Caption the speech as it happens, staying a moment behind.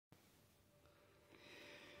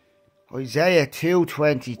Isaiah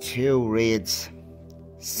 2:22 reads,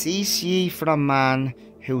 "Cease ye from man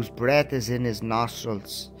whose breath is in his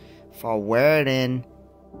nostrils, for wherein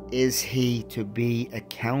is he to be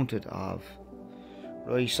accounted of?"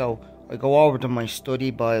 Right, so I go over to my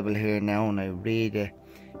study Bible here now and I read it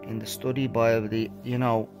in the study Bible.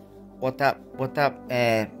 What that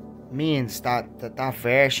means, that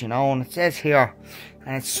verse, and it says here,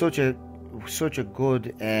 and it's such a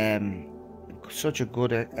good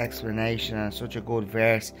explanation and such a good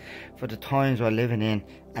verse for the times we're living in,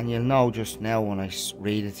 and you'll know just now when I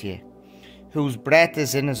read it to you. Whose breath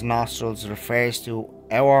is in his nostrils refers to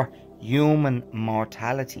our human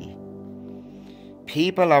mortality.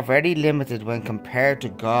 People are very limited when compared to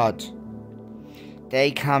God.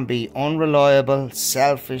 They can be unreliable,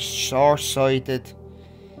 selfish, short-sighted,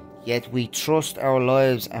 yet we trust our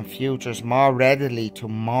lives and futures more readily to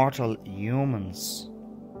mortal humans.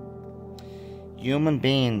 Human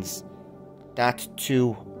beings, that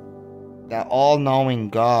all-knowing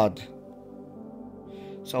God.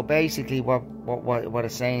 So basically what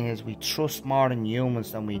it's saying is we trust more in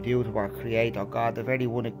humans than we do to our Creator God, the very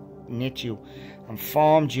one who knit you and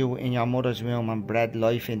formed you in your mother's womb and bred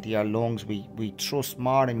life into your lungs. We trust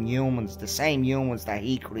more in humans, the same humans that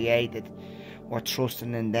He created. We're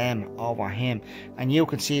trusting in them over Him. And you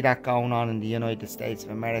can see that going on in the United States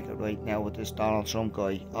of America right now with this Donald Trump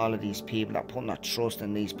guy. All of these people are putting their trust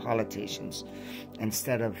in these politicians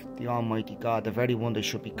instead of the Almighty God, the very one they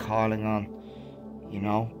should be calling on,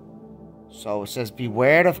 So it says,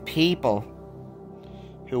 beware of people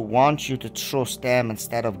who want you to trust them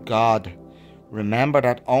instead of God. Remember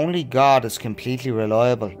that only God is completely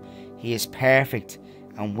reliable. He is perfect,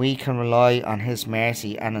 and we can rely on His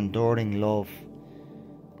mercy and enduring love.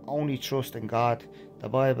 Only trust in God. The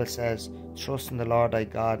Bible says, trust in the Lord thy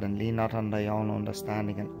God, and lean not on thy own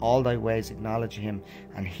understanding. In all thy ways acknowledge Him,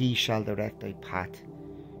 and He shall direct thy path.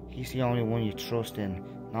 He's the only one you trust in,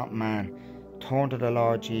 not man. Turn to the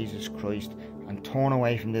Lord Jesus Christ and turn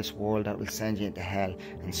away from this world that will send you into hell,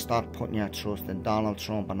 and stop putting your trust in Donald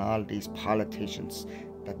Trump and all these politicians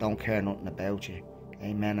that don't care nothing about you.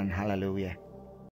 Amen and hallelujah.